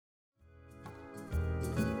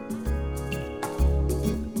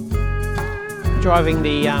driving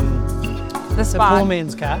the The Spark. poor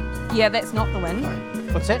man's car. Yeah, that's not the win.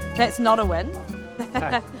 What's that? That's not a win.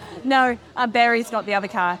 No. No, Barry's got the other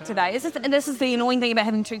car today. And this is the annoying thing about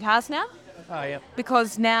having two cars now, Oh, yeah.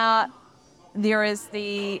 because now there is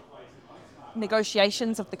the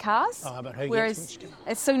negotiations of the cars. Oh, but who whereas gets which?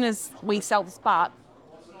 as soon as we sell the Spark,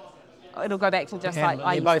 it'll go back to just like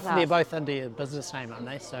I used to they're have. both under your business name, aren't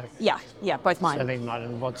they? So, Yeah, both mine. so then, like,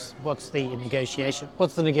 and what's the negotiation?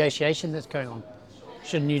 What's the negotiation that's going on?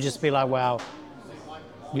 Shouldn't you just be like, well,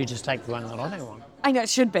 you just take the one that I don't want? I know it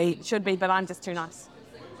should be, but I'm just too nice.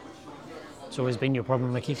 It's always been your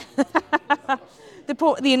problem, Mickey. The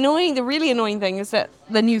really annoying thing is that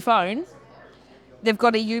the new phone, they've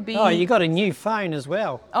got a UB. Oh, you got a new phone as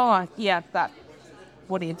well. Oh, yeah, but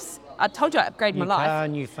whatevs. I told you I upgraded my New life. car,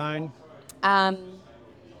 new phone.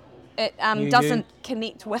 It New doesn't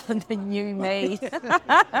connect with the new me.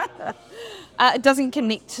 It doesn't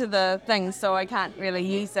connect to the thing, so I can't really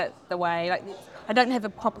use it the way. Like, I don't have a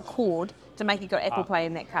proper cord to make it go Apple Play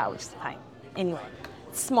in that car, which is a pain. Anyway,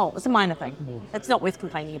 it's small. It's a minor thing. It's not worth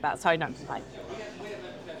complaining about, so I don't complain.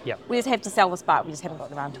 Yeah. We just have to sell the Spark. We just haven't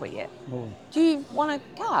gotten around to it yet. Do you want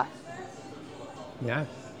a car? No.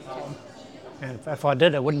 And if I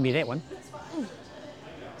did, it wouldn't be that one.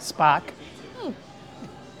 Spark.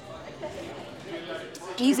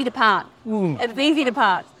 Easy to park. It's easy to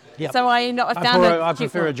park. Yep. So I found a I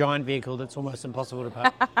cute prefer a one. giant vehicle that's almost impossible to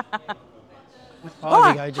park. Oh,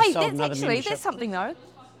 there you go, just hey, sold that's another actually, membership. that's something though.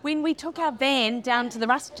 When we took our van down to the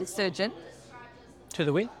rust surgeon, To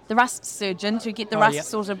the where? to get the Oh, rust yep.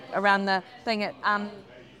 sort of around the thing,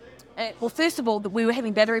 well, first of all, we were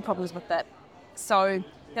having battery problems with it. So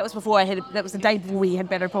that was that was the day before we had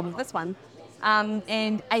battery problems with this one.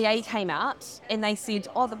 And AA came out and they said,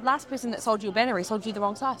 oh, the last person that sold you a battery sold you the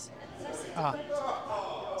wrong size.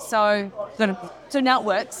 So now it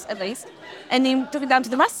works, at least. And then took it down to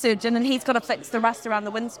the rust surgeon, and he's got to fix the rust around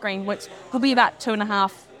the windscreen, which will be about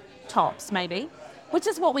 2.5 tops, maybe, which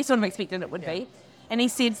is what we sort of expected it would be. And he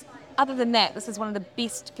said, other than that, this is one of the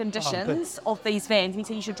best conditions of these vans. He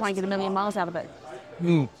said you should try and get 1 million miles out of it.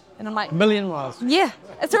 And I'm like, 1 million miles. yeah,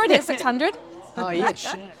 it's already at 600. Oh, yeah,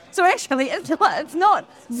 shit. So actually, it's not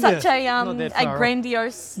such not that a far off.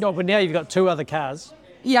 grandiose. No, but now you've got two other cars.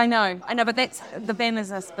 Yeah, I know, but the van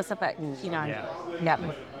is a specific, Yeah. Yeah.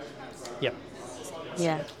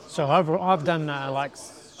 Yep. So I've done like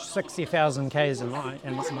 60,000 Ks in my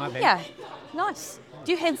van. Yeah, nice.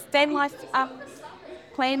 Do you have van life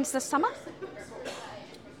plans this summer?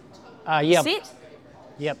 Yep. Set?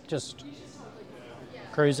 Yep, just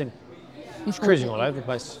cruising. Just cruising all over the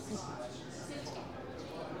place.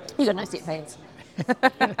 You got no set plans.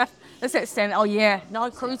 That's that standard. Oh yeah, no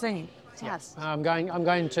cruising. Yes. I'm going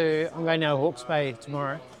now Hawke's Bay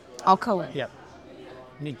tomorrow. Oh, cool. Yep.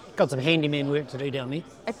 Got some handyman work to do down there.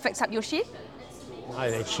 It fix up your shed?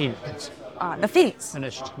 No, that shed it's The fence.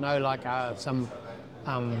 finished. No, like some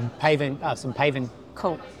paving. Some paving.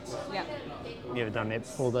 Cool. Yeah. Never done that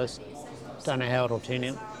before this. Don't know how it'll turn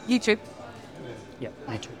out. YouTube. Yep,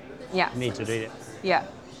 need to. Yeah. Need to do that. Yeah.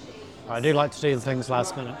 I do like to do the things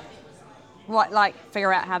last minute. What, like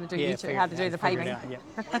figure out how to do Yeah, YouTube, how to do the figure it paving?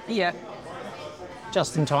 out, Yeah.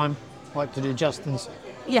 Just in time. Like to do just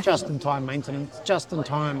in time maintenance. Just in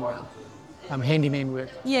time handyman work.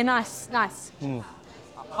 Yeah, nice.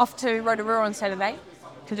 Off to Rotorua on Saturday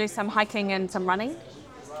to do some hiking and some running,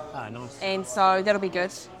 Ah, nice. and so that'll be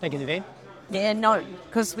good. Taking the van? Yeah, no,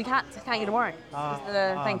 because we can't get to work.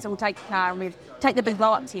 The things will take the car and we take the big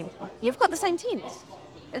blow up tent. You've got the same tent.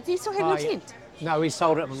 Do you still have your yeah. tent? No, we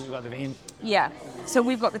sold it when we got the van. Yeah, so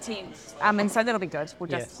we've got the tent, and so that'll be good. We'll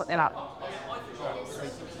just Yes. put that up.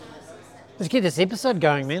 Let's get this episode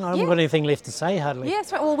going, man. I haven't Yeah. got anything left to say, hardly. Yeah,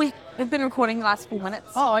 that's right. Well, we've been recording the last 4 minutes.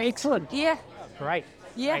 Oh, excellent. Yeah. Great.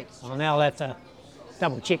 Yeah. Great. Well, now I'll have to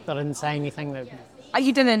double check that I didn't say anything that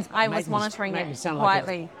You didn't. I made was me- monitoring made me it sound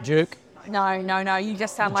quietly. like a jerk. No. You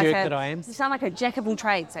just sound like Jerk a. that I am. You sound like a jack of all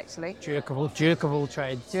trades, actually. Jerk of all trades.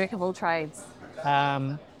 Jerk of all trades.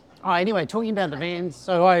 Anyway, talking about the vans,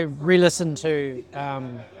 so I re-listened to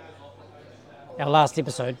our last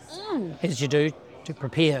episode, as you do, to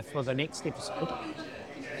prepare for the next episode.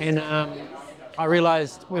 And I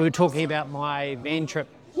realised we were talking about my van trip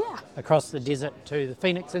Yeah. across the desert to the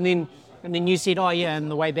Phoenix, and then you said, oh yeah, and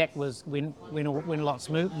the way back went a lot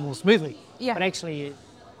more smoothly. Yeah. But actually,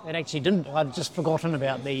 it actually didn't. I'd just forgotten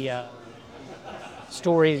about the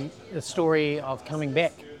story of coming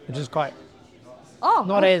back, which is quite Oh.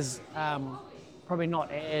 not as probably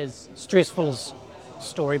not as stressful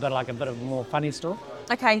story, but like a bit of a more funny story.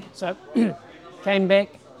 Okay. So came back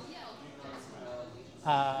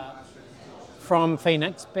from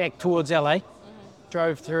Phoenix back towards LA,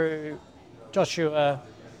 drove through Joshua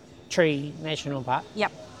Tree National Park,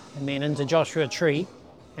 Yep. and then into Joshua Tree,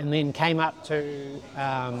 and then came up to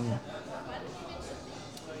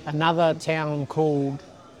another town called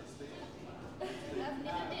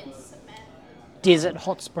Desert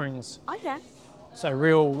Hot Springs. Okay. So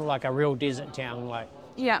like a real desert town, like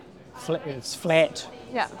Yeah. it's flat.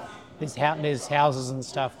 Yeah. There's houses and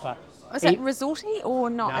stuff, but Is it resorty or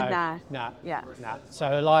not? no. Yeah.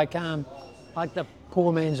 So like the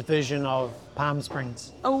poor man's version of Palm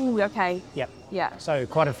Springs. Oh, okay. Yep. Yeah. So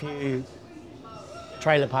quite a few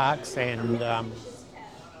trailer parks and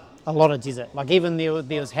a lot of desert. Like even there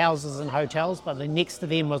was houses and hotels, but the next to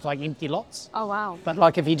them was like empty lots. Oh, wow. But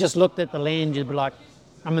like if you just looked at the land, you'd be like,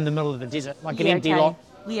 I'm in the middle of the desert. Like an Yeah, empty okay. lot.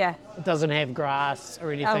 Yeah. It doesn't have grass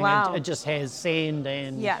or anything. Oh, wow. It just has sand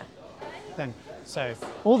and Yeah. thing. So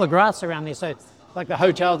all the grass around there. So like the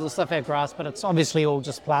hotels and stuff have grass, but it's obviously all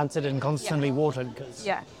just planted and constantly watered because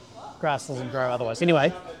Yeah. grass doesn't grow otherwise.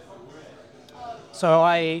 Anyway, so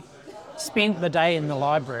I spent the day in the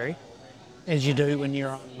library, as you do when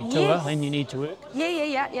you're on tour Yes. and you need to work.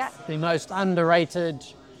 Yeah. The most underrated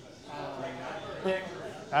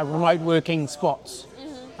remote working spots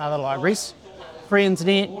are the libraries. Free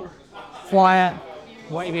internet, quiet,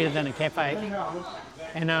 way better than a cafe.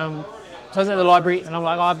 And so I was at the library and I'm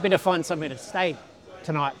like, oh, I better find somewhere to stay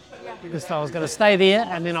tonight. Because I was going to stay there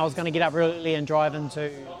and then I was going to get up early and drive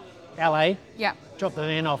into LA, Yeah. drop the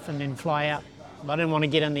van off and then fly out. But I didn't want to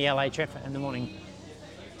get in the LA traffic in the morning.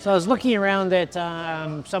 So I was looking around at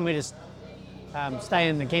somewhere to stay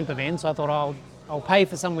in the camper van. So I thought I'll pay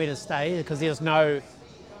for somewhere to stay because there's no,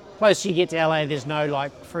 close you get to LA, there's no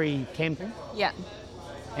like free camping. Yeah.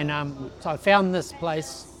 And so I found this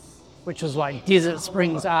place, which was like Desert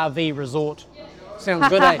Springs RV Resort. Sounds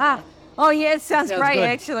good, eh? Oh, yeah, it sounds great, good.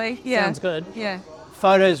 actually. Yeah. Sounds good. Yeah.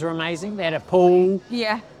 Photos were amazing. They had a pool,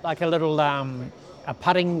 Yeah. like a little a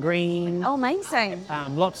putting green, Oh, amazing.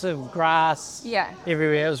 lots of grass Yeah.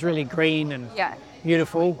 everywhere. It was really green and Yeah.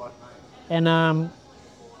 beautiful. And I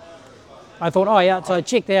thought, oh yeah, so I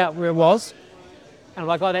checked out where it was. And I'm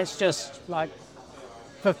like, oh, that's just like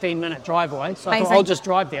 15-minute drive away. So I thought, Amazing. I'll just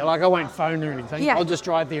drive there. Like I won't phone or anything. Yeah. I'll just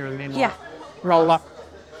drive there and then Yeah. like, roll up.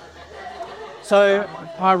 So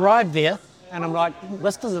I arrived there and I'm like,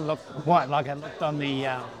 this doesn't look quite like it looked on the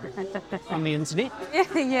internet.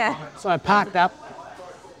 Yeah. Yeah. So I parked up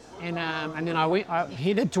and then I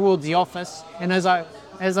headed towards the office. And as I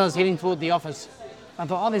was heading toward the office, I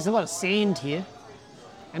thought, oh, there's a lot of sand here.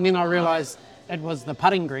 And then I realised it was the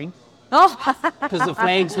putting green Oh, because the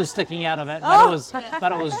flags were sticking out of it,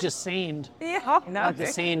 but it was just sand. yeah. Oh, no. Like the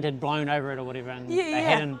sand had blown over it or whatever, and Yeah, they yeah.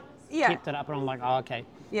 hadn't Yeah. kept it up. And I'm like, oh, okay,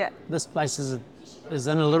 Yeah. this place is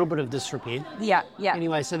in a little bit of disrepair. Yeah. Yeah.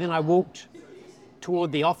 Anyway, so then I walked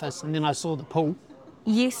toward the office, and then I saw the pool,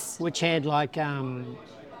 Yes. which had like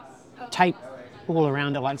tape all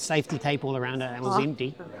around it, like safety tape all around it, and it was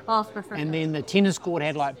empty. Oh, And then the tennis court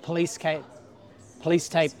had like police tape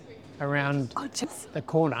around oh, just, the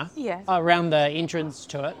corner, Yeah. around the entrance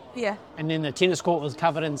to it. yeah. And then the tennis court was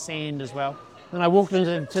covered in sand as well. Then I walked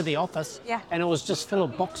into the office, Yeah. and it was just full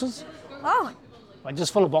of boxes, Oh, like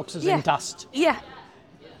just full of boxes Yeah. and dust. yeah.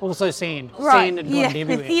 Also sand. Right. Sand had yeah. gone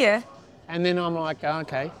everywhere. Yeah. And then I'm like,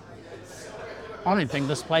 okay, I don't think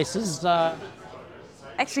this place is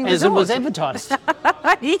Actually, as it was resort. advertised.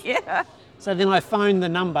 Yeah. So then I phoned the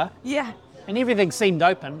number, Yeah. and everything seemed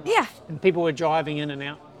open. Yeah. And people were driving in and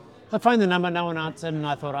out. I phoned the number, no one answered, and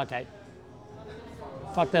I thought, okay,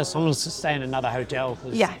 fuck this, I'm going to stay in another hotel.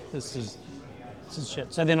 'Cause Yeah. This is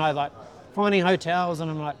shit. So then I like finding hotels, and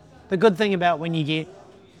I'm like, the good thing about when you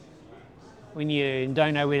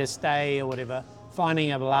don't know where to stay or whatever,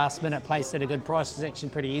 finding a last minute place at a good price is actually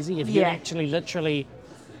pretty easy. If you Yeah. actually literally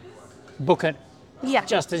book it Yeah.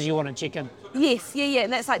 just as you want to check in, Yes. Yeah. Yeah.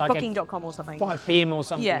 And that's like, Like at booking.com or something. 5 p.m. or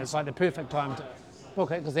something, Yeah. it's like the perfect time to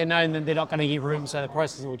book it because they know that they're not going to get room, so the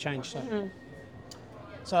prices will change.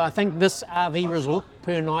 So I think this RV resort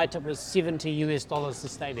per night, it was $70 to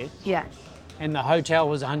stay there, Yeah. and the hotel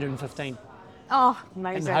was 115. Oh, And the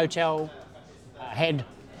amazing. hotel had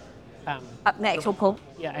Up the actual pool.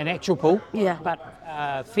 an actual pool, Yeah.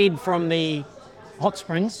 but fed from the hot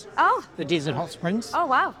springs, Oh. the desert hot springs, Oh,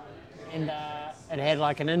 wow. and it had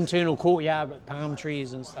like an internal courtyard with palm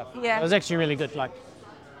trees and stuff. Yeah. It was actually really good, like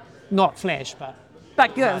not flash, but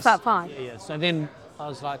But good. nice. It's that fine. Yeah. So then I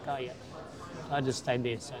was like, oh yeah, I just stayed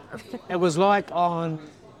there. So it was like on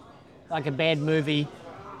like a bad movie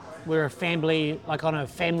where a family, like on a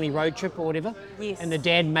family road trip or whatever, Yes. and the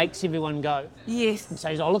dad makes everyone go Yes. and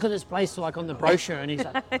says, oh, look at this place like on the brochure, and he's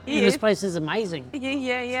like, "Man, Yeah. this place is amazing. Yeah.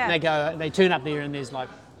 Yeah. Yeah. And they turn up there and there's like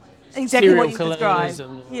exactly what serial you killers described.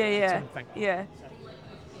 and Yeah, that yeah, sort of thing. yeah.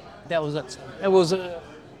 That was it.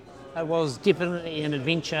 It was definitely an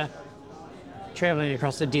adventure, travelling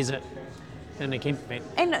across the desert in a camper van.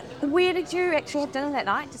 And where did you actually have dinner that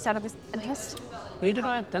night, just out of interest? Where did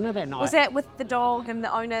I have dinner that night? Was that with the dog and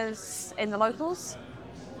the owners and the locals?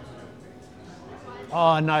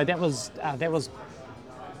 Oh no, that was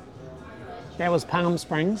Palm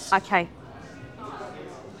Springs. Okay,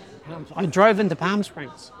 I drove into Palm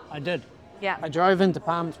Springs. I did. yeah, I drove into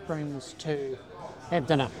Palm Springs to have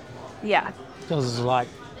dinner. yeah, Because it was like,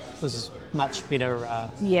 this is much better,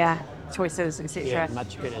 yeah, choices, etc. yeah,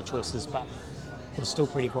 much better choices, but it was still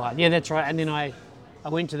pretty quiet. Yeah, that's right. And then I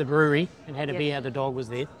went to the brewery and had a Yeah. beer. The dog was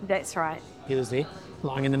there. That's right. He was there,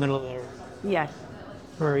 lying in the middle of the Yeah,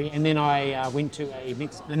 brewery. And then I went to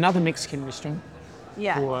another Mexican restaurant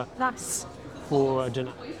yeah, For- nice. for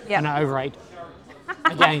dinner. Yeah. And I overate.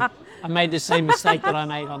 Again, I made the same mistake that I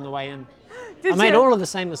made on the way in. Did I made you? all of the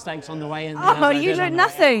same mistakes on the way in. Oh, you did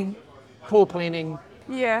nothing. Poor planning.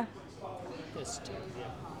 Yeah. Just,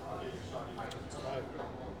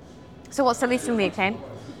 So what's the lesson there, Ken?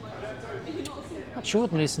 not sure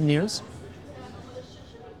what the lesson there is.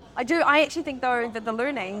 I actually think though that the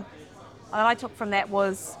learning that I took from that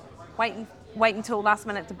was wait until last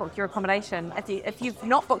minute to book your accommodation. If you've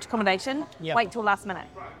not booked accommodation, Yep. wait till last minute.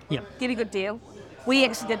 Yeah. Get a good deal. We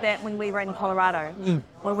actually did that when we were in Colorado,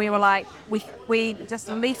 where we were like, we just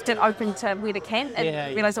left it open to where to camp and Yeah,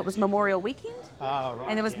 yeah. realised it was Memorial Weekend Oh, right.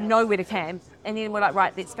 and there was nowhere to camp. And then we're like,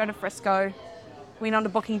 right, let's go to Frisco. Went on to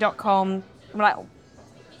booking.com. And we're like,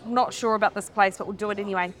 I'm not sure about this place, but we'll do it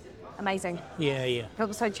anyway. Amazing. Yeah, yeah. It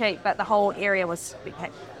was so cheap, but the whole area was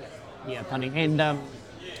spectacular. Yeah, funny. And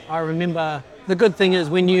I remember the good thing is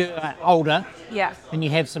when you're older Yeah. and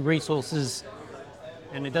you have some resources,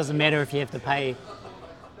 and it doesn't matter if you have to pay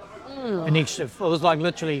an extra. It was like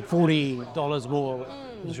literally $40 more.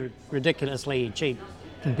 It was ridiculously cheap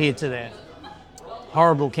compared to the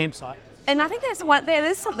horrible campsite. And I think there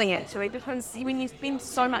is something actually, because when you spend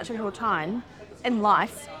so much of your time in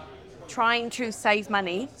life trying to save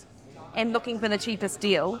money and looking for the cheapest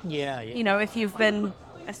deal, Yeah, yeah. you know, if you've been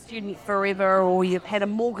a student forever or you've had a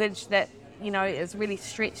mortgage that, you know, is really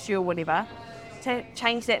stretched you or whatever, to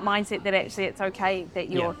change that mindset that actually it's okay that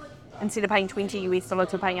you're, instead of paying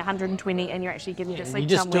 $20 you're paying 120 and you're actually getting to sleep You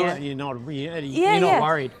just somewhere. do it. You're not Yeah, not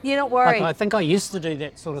worried. You're not Like, worried. I think I used to do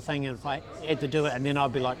that sort of thing, and if I had to do it, and then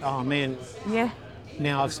I'd be like, oh man, Yeah.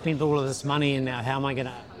 now I've spent all of this money, and now how am I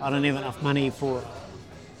gonna? I don't have enough money for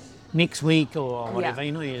next week or whatever. Yeah.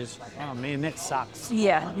 You know, you're just like, oh man, that sucks.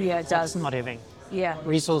 Yeah, it Sucks does. not having Yeah.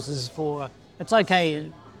 resources for. It's okay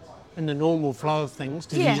in the normal flow of things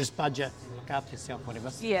to Yeah. you just budget, look after yourself, whatever.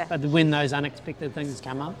 Yeah. But when those unexpected things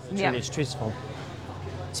come up, it's Yeah. really stressful.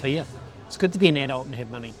 So yeah, it's good to be an adult and have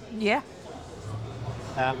money. Yeah.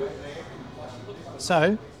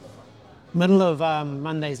 So, middle of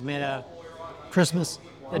Monday's Matter, Christmas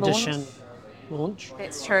edition launch.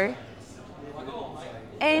 That's true.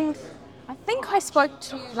 And I think I spoke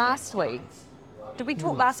to you last week. Did we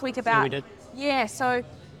talk last week about? we did. Yeah, so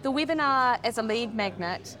the webinar as a lead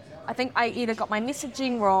magnet, I think I either got my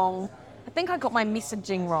messaging wrong. I think I got my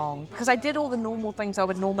messaging wrong because I did all the normal things I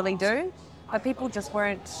would normally do, but people just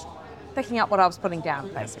weren't picking up what I was putting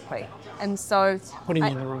down, basically. And so, Putting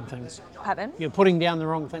down the wrong things. pardon? You're putting down the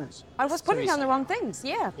wrong things. I was putting down the wrong things,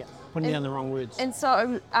 yeah. Yeah, putting down the wrong words. And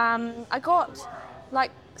so I got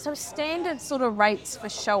so standard sort of rates for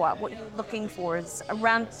show up. What you're looking for is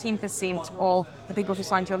around 10% of the people who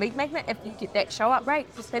sign to your lead magnet. If you get that show up rate,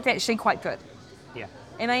 that's actually quite good. Yeah.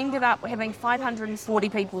 And I ended up having 540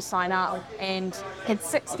 people sign up and had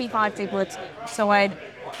 65 people attend. So I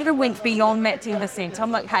sort of went beyond that 10%.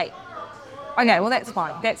 I'm like, hey, okay, well that's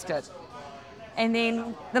fine, that's good. And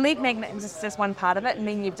then the lead magnet is just one part of it, and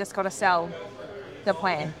then you've just got to sell the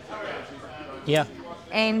plan. Yeah.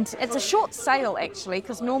 And it's a short sale actually,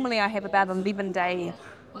 because normally I have about an 11-day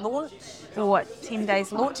launch or 10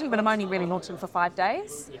 days launching, but I'm only really launching for 5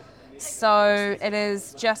 days. So it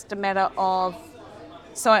is just a matter of,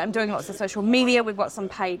 so I'm doing lots of social media, we've got some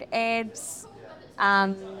paid ads,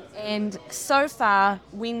 and so far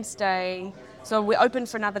Wednesday, so we're open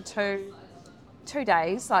for another two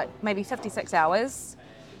days, like maybe 56 hours,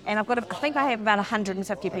 and I think I have about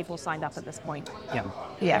 150 people signed up at this point. Yeah.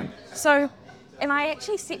 Yeah. So, and I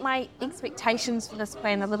actually set my expectations for this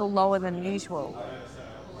plan a little lower than usual.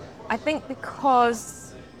 I think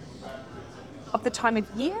because of the time of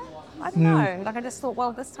year. I don't know. Like I just thought,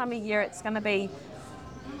 well, this time of year it's going to be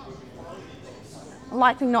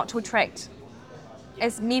likely not to attract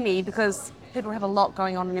as many because people have a lot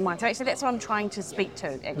going on in their mind. So actually, that's what I'm trying to speak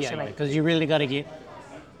to. Actually. Yeah, because you really got to get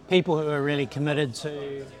people who are really committed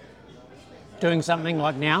to doing something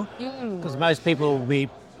like now, because most people will be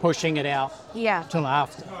pushing it out Yeah. till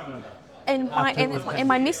after. And After it was and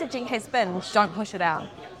my messaging has been, don't push it out.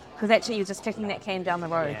 Because actually you're just kicking that can down the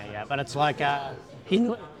road. Yeah, but it's like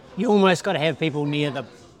you almost got to have people near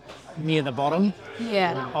the bottom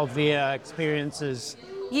Yeah. of their experiences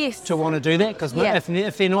Yes. to want to do that, because Yeah.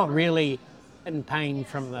 if they're not really in pain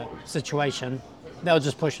from the situation, they'll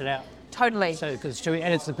just push it out. Totally. So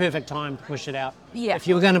and it's the perfect time to push it out. Yeah. If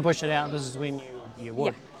you were going to push it out, this is when you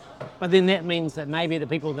would. But then that means that maybe the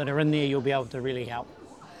people that are in there, you'll be able to really help.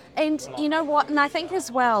 And you know what? And I think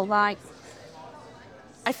as well, like,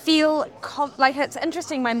 I feel like it's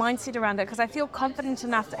interesting, my mindset around it, because I feel confident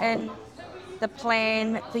enough in the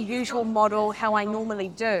plan, the usual model, how I normally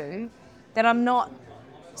do, that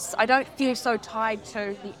I don't feel so tied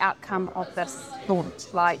to the outcome of this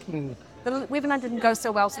launch. Like, the webinar didn't go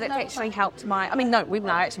so well, so that actually helped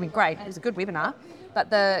webinar actually went great. It was a good webinar.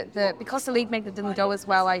 But because the lead magnet didn't go as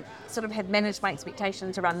well, I sort of had managed my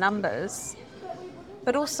expectations around numbers.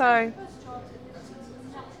 But also,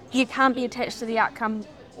 you can't be attached to the outcome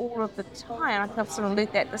all of the time. I think I've sort of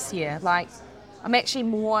learned that this year. Like, I'm actually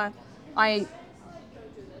I'm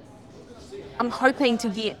hoping to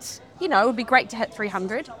get, it would be great to hit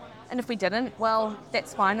 300. And if we didn't, well,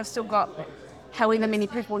 that's fine. I've still got however many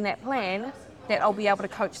people in that plan that I'll be able to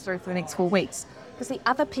coach through for the next 4 weeks. Because the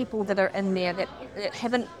other people that are in there that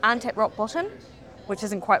aren't at rock bottom, which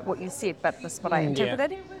isn't quite what you said, but that's what I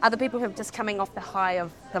interpreted, are the people who are just coming off the high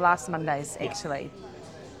of the last Mondays, actually.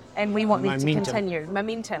 And we want them to continue.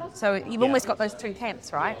 Momentum. So you've almost got those two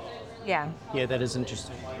camps, right? Yeah. Yeah, that is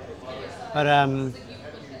interesting. But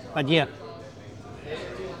yeah.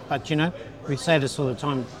 But we say this all the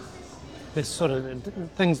time. This sort of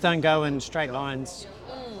things don't go in straight lines.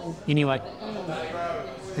 Anyway,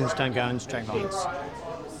 things don't go in straight lines.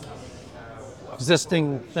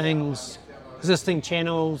 Existing things, existing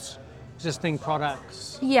channels, existing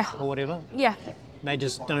products, or whatever. Yeah. They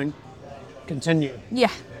just don't continue.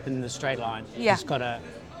 Yeah. In the straight line. Yeah. It's got to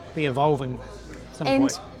be evolving at some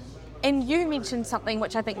point. And you mentioned something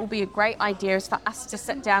which I think will be a great idea, is for us to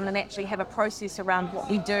sit down and actually have a process around what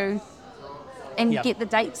we do and get the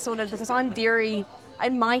dates sorted, because I'm very,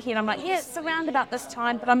 in my head, I'm like, it's around about this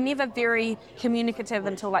time, but I'm never very communicative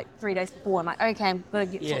until like 3 days before. I'm like, okay, I'm going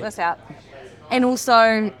to sort this out. And also,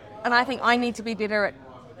 and I think I need to be better at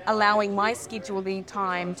allowing my schedule the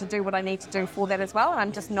time to do what I need to do for that as well, and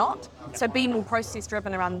I'm just not. So being more process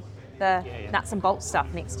driven around the nuts and bolts stuff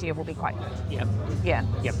next year will be quite good. Yep. Yeah.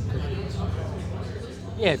 Yep.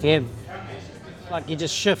 Yeah, if you have, like, you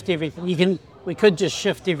just shift everything. We could just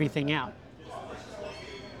shift everything out.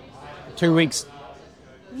 2 weeks.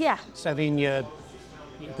 Yeah. So then you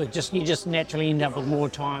just naturally end up with more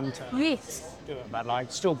time to do it. But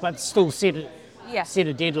still set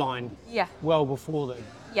a deadline. Yeah. Well before the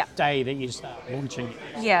day that you start launching.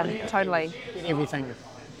 Yeah, totally. Get everything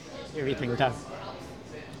done.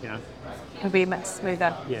 It'll be much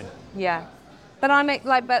smoother. Yeah. Yeah. But I'm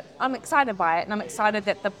excited by it, and I'm excited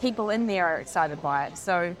that the people in there are excited by it.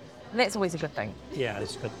 So that's always a good thing. Yeah,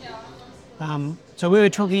 that's good. So we were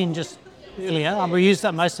talking just earlier. We used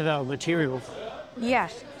up most of our material. Yeah.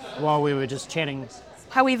 While we were just chatting.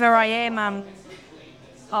 However, I am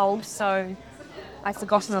old, so I've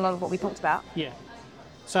forgotten a lot of what we talked about. Yeah.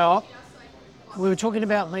 So we were talking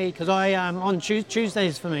about me, because on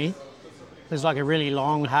Tuesdays for me, there's like a really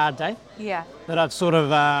long, hard day. Yeah. That I've sort of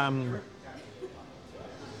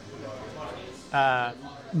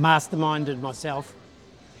masterminded myself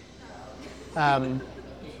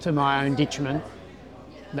to my own detriment.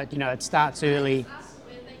 But it starts early.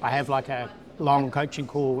 I have like a long coaching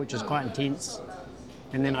call, which is quite intense,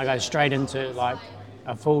 and then I go straight into like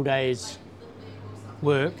a full day's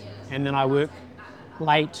work, and then I work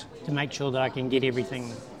late to make sure that I can get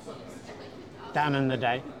everything done in the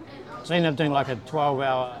day. So I end up doing like a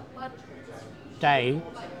 12-hour day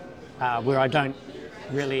where I don't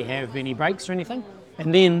really have any breaks or anything.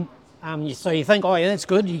 And then, so you think, oh yeah, that's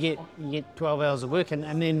good. You get 12 hours of work,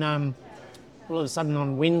 and then all of a sudden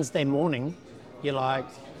on Wednesday morning, you're like,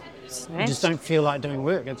 you just don't feel like doing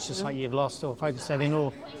work. It's just like you've lost all focus. So then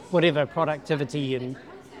whatever productivity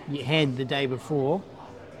you had the day before,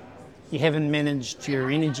 you haven't managed your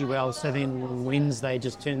energy well. So then Wednesday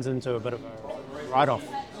just turns into a bit of a write-off.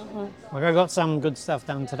 Like, I got some good stuff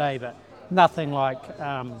done today, but nothing like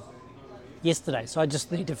yesterday. So I just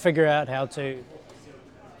need to figure out how to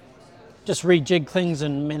just rejig things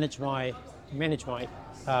and manage my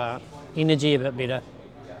energy a bit better,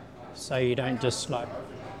 so you don't just like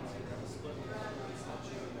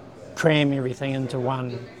cram everything into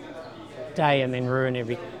one day and then ruin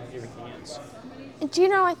Do you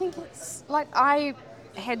know, I think it's like I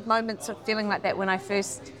had moments of feeling like that when I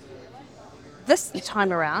first, this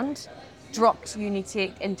time around, dropped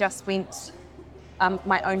Unitech and just went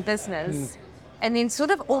my own business, and then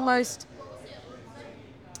sort of almost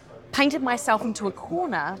painted myself into a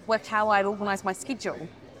corner with how I'd organised my schedule.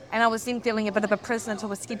 And I was then feeling a bit of a prisoner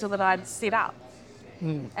to a schedule that I'd set up.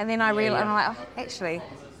 And then I realised, I'm like, oh, actually,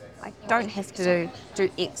 I don't have to do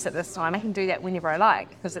X at this time. I can do that whenever I like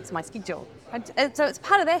because it's my schedule. So it's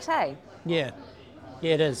part of that, eh? Yeah,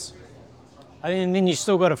 it is. I mean, and then you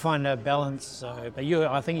still got to find a balance. So, but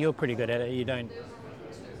I think you're pretty good at it. You don't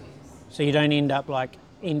end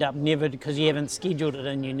up never, because you haven't scheduled it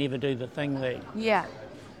and you never do the thing that Yeah.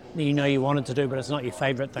 you know you wanted to do, but it's not your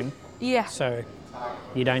favourite thing. Yeah. So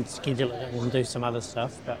you don't schedule it and do some other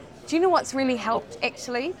stuff. But Do you know what's really helped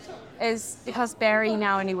actually is because Barry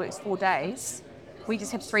now only works 4 days, we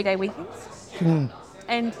just have 3-day weekends.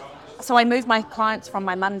 And so I moved my clients from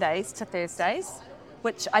my Mondays to Thursdays,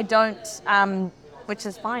 which I don't, which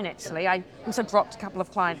is fine actually. I also dropped a couple of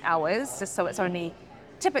client hours just so it's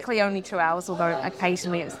typically only 2 hours, although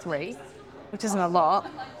occasionally it's 3, which isn't a lot.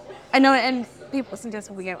 I know, and people suggest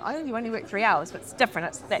we go, oh, you only work 3 hours, but it's different.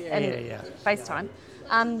 It's that FaceTime.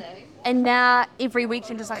 And now every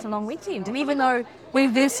weekend is like a long weekend. And even though we're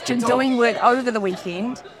used to doing work over the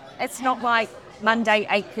weekend, it's not like Monday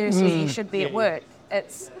 8:30 you should be at work.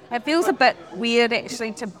 It feels a bit weird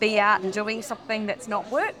actually to be out and doing something that's not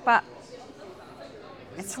work, but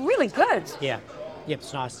it's really good. yeah,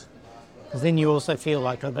 it's nice. Because then you also feel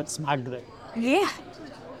like a bit smug that Yeah.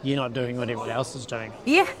 you're not doing what everyone else is doing.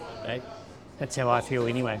 Yeah. Okay? That's how I feel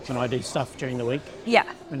anyway when I do stuff during the week Yeah.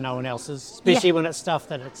 when no one else is. Especially when it's stuff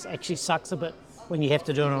that it actually sucks a bit when you have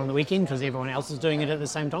to do it on the weekend because everyone else is doing it at the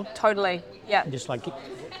same time. Totally. Yeah. Just like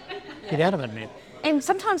get out of it, man. And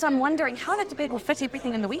sometimes I'm wondering how do people fit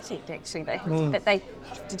everything in the weekend actually that they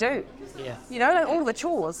have to do. Yeah. You know, all the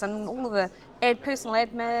chores and all of the personal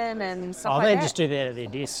admin and stuff like They that. just do that at their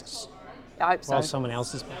desks I hope so. while someone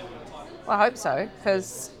else is. Well, I hope so,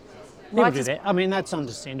 because People do that. I mean, that's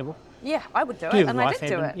understandable. yeah, I would do it, Do and I life did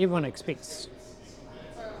do admin. it. Everyone expects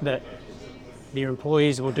that their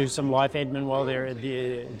employees will do some life admin while they're at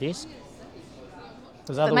their desk.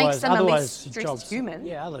 Because It makes them a less stressed jobs, human.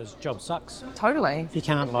 yeah, otherwise job sucks. Totally. If you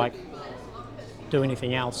can't do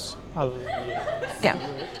anything else, other Yeah.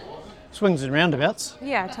 swings and roundabouts.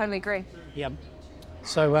 Yeah, I totally agree. Yeah.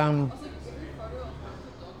 So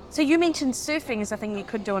So you mentioned surfing as a thing you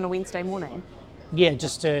could do on a Wednesday morning. yeah,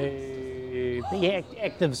 just to be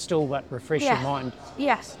active still, but refresh your mind.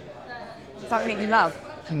 Yes. Something you love.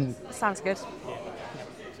 Sounds good.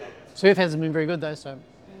 Surf hasn't been very good though, so.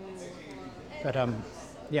 But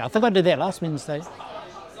yeah, I think I did that last Wednesday.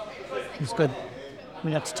 It was good.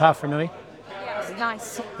 Went out to Tāwhanui.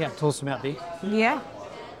 Nice. Yeah, it's awesome out there. Yeah.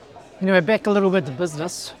 Anyway, back a little bit to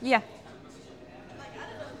business. Yeah.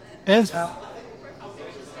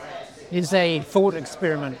 Is a thought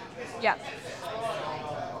experiment. Yeah.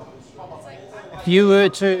 If you were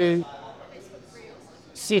to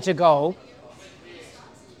set a goal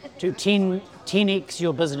to 10x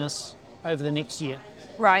your business over the next year,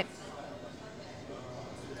 Right.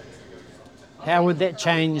 how would that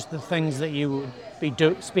change the things that you would be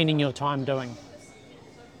spending your time doing?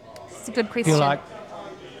 It's a good question. Feel like,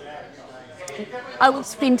 I will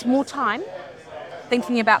spend more time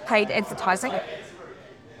thinking about paid advertising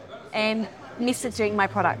and messaging my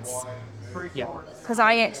products, yeah, because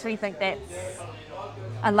I actually think that's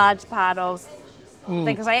a large part of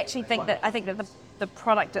because I actually think that the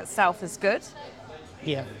product itself is good,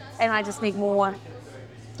 yeah, and I just need more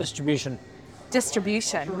distribution.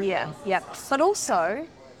 distribution. Yeah. But also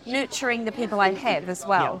nurturing the people I have as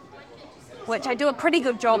well, which I do a pretty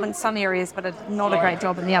good job in some areas, but not a great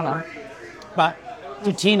job in the other. But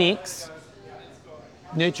to 10x,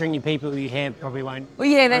 nurturing your people you have probably won't. Well,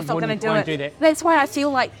 yeah, that's not going to won't do it. do that. That's why I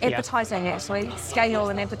feel like advertising actually, scale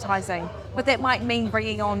and advertising. But that might mean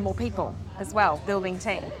bringing on more people as well, building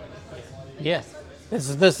team. Yeah, this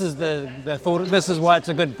is the thought. This is why it's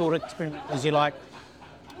a good thought experiment. Is you're like,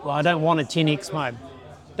 well, I don't want to 10x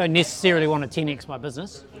don't necessarily want to 10x my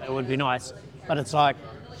business. It would be nice, but it's like,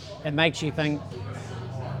 it makes you think,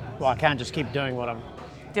 well, I can't just keep doing what I'm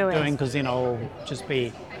doing because then I'll just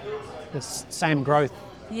be the same growth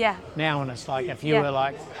Yeah. now. And it's like, if you were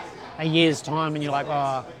like a year's time and you're like,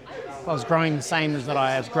 oh, I was growing the same as that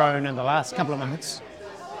I have grown in the last couple of months.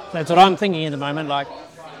 That's what I'm thinking at the moment. Like,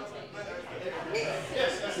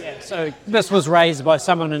 yeah, so this was raised by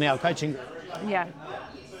someone in our coaching group. Yeah.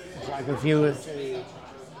 It's like, if you were to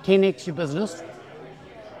 10x your business,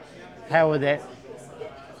 how would that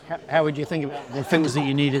how would you think about the things that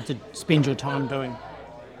you needed to spend your time doing?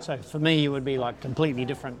 So for me, it would be like completely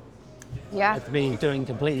different. Yeah. I'd be doing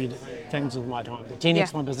completely different things with my time. The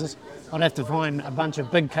 10x my business, I'd have to find a bunch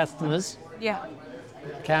of big customers. Yeah.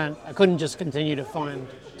 I couldn't just continue to find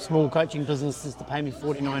small coaching businesses to pay me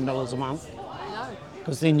 $49 a month,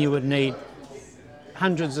 because then you would need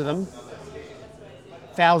hundreds of them,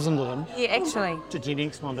 thousands of them Yeah, actually. to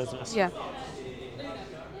 10x my business. Yeah.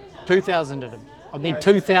 2,000 of them. I'd need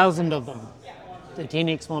 2,000 of them to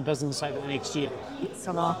 10x my business over the next year.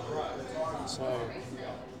 So long. So,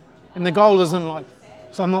 and the goal isn't like,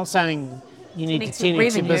 so I'm not saying you need to 10x your 10x your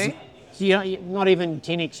revenue. business. So you're not even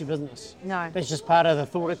 10x your business. No. That's just part of the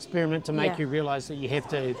thought experiment to make Yeah. you realise that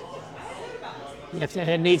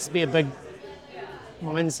it needs to be a big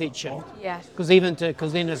mindset shift. Yeah. Because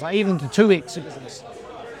then it's like even to 2x your business,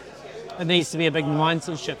 it needs to be a big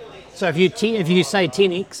mindset shift. So if you say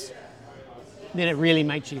 10x, then it really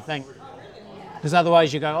makes you think. Because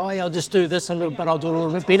otherwise you go, oh yeah, I'll just do this a little bit, I'll do it a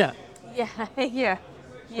little bit better. Yeah. Yeah.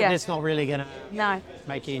 But Yeah. that's not really going to No.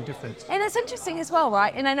 make any difference. And it's interesting as well,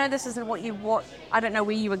 right? And I know this isn't what I don't know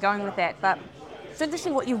where you were going with that, but it's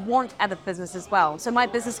interesting what you want out of business as well. So my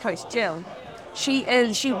business coach, Jill, she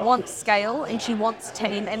wants scale and she wants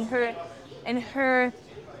team, and her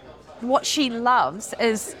what she loves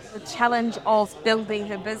is the challenge of building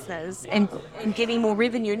her business and getting more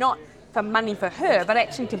revenue, not for money for her, but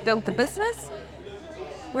actually to build the business.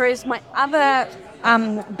 Whereas my other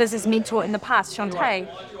business mentor in the past, Shantae,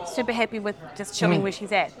 super happy with just chilling where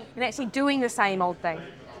she's at and actually doing the same old thing.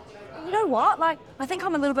 And you know what? Like, I think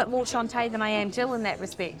I'm a little bit more Shantae than I am Jill in that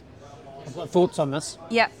respect. I've got thoughts on this.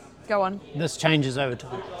 Yeah, go on. This changes over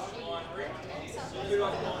time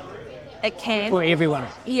It can. for everyone.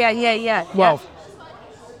 Yeah. Well,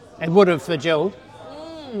 it would have for Jill.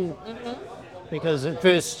 Because at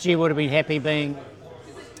first she would have been happy being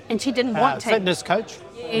And she didn't a want to. fitness coach.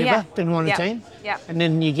 Yeah. Didn't want a Yeah. team. Yeah. And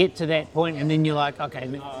then you get to that point and then you're like, okay,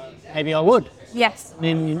 maybe I would. Yes.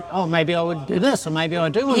 And then, maybe I would do this, or maybe I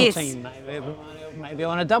do want Yes. a team. Maybe I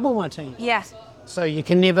want to double my team. Yes. So you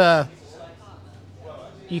can never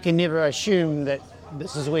assume that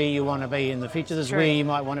this is where you want to be in the future. This is True. where you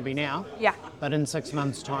might want to be now. Yeah. But in 6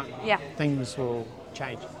 months' time, Yeah. things will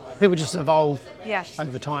change. People just evolve Yes.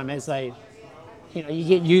 over time as you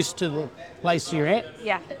get used to the place you're at,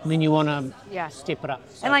 Yeah. and then you want to Yeah. step it up.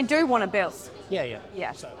 So, And I do want to build. yeah.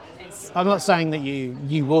 Yeah. So, It's- I'm not saying that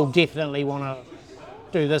you will definitely want to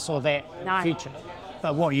do this or that in No. the future,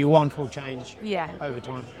 but what you want will change Yeah. over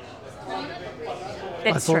time.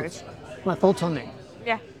 That's my true. thoughts, My thoughts on that.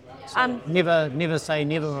 Yeah. Never say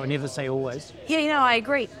never, or never say always. Yeah, I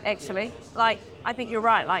agree, actually. Like, I think you're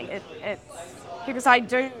right. Like, it's because I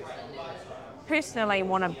do personally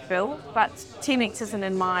want to build, but 10x isn't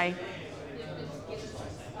in my...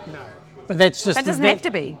 No. But that's just... That doesn't have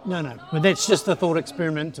to be. No. But that's just a thought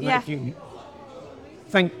experiment to Yeah. make you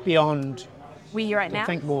think beyond, Where you're at now?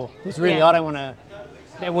 think more. Because really, Yeah. I don't want to...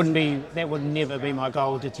 That would never be my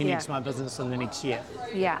goal to 10x Yeah. my business in the next year.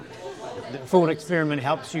 Yeah. The thought experiment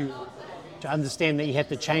helps you to understand that you have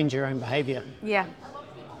to change your own behaviour. Yeah.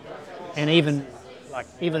 And even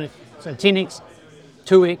if, so 10x,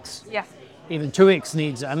 2x, Yeah. even 2x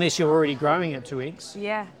needs, unless you're already growing at 2x,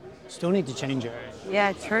 Yeah. still need to change your own.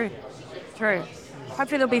 Yeah, true.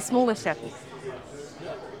 Hopefully there'll be smaller shifts.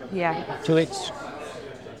 Yeah. 2x.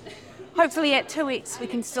 Hopefully at 2x we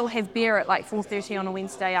can still have beer at like 4:30 on a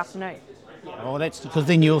Wednesday afternoon. Well, that's because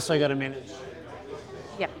then you also got to manage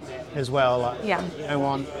Yeah. as well. Like, Yeah. You don't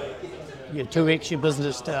want your 2x your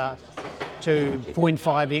business to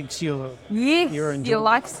 0.5x your Yes, Your enjoy- your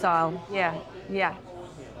lifestyle. Yeah. Yeah.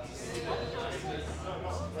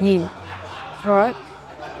 All right.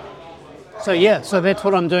 So that's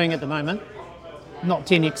what I'm doing at the moment. Not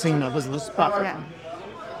 10xing my business, but Yeah.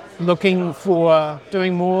 looking for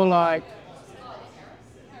doing more like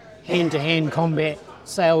hand-to-hand combat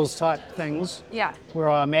sales type things, Yeah. where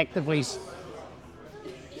I'm actively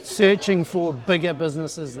searching for bigger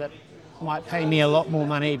businesses that might pay me a lot more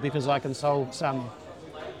money because I can solve some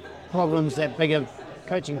problems that bigger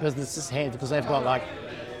coaching businesses had, because they've got like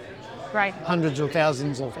Great. hundreds or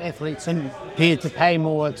thousands of athletes and prepared to pay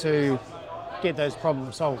more to get those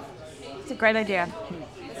problems solved. It's a great idea.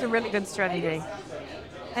 It's a really good strategy.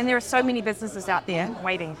 And there are so many businesses out there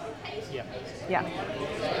waiting. Yeah. Yeah.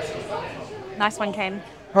 Nice one, Ken.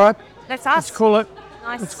 All right. That's us. Let's call it.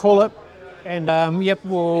 Nice. Let's call it. And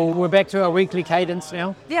we're back to our weekly cadence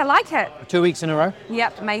now. Yeah, I like it. 2 weeks in a row.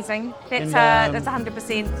 Yep, amazing. And, That's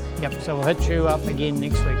 100%. Yep. So we'll hit you up again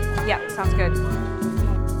next week. Yep, sounds good.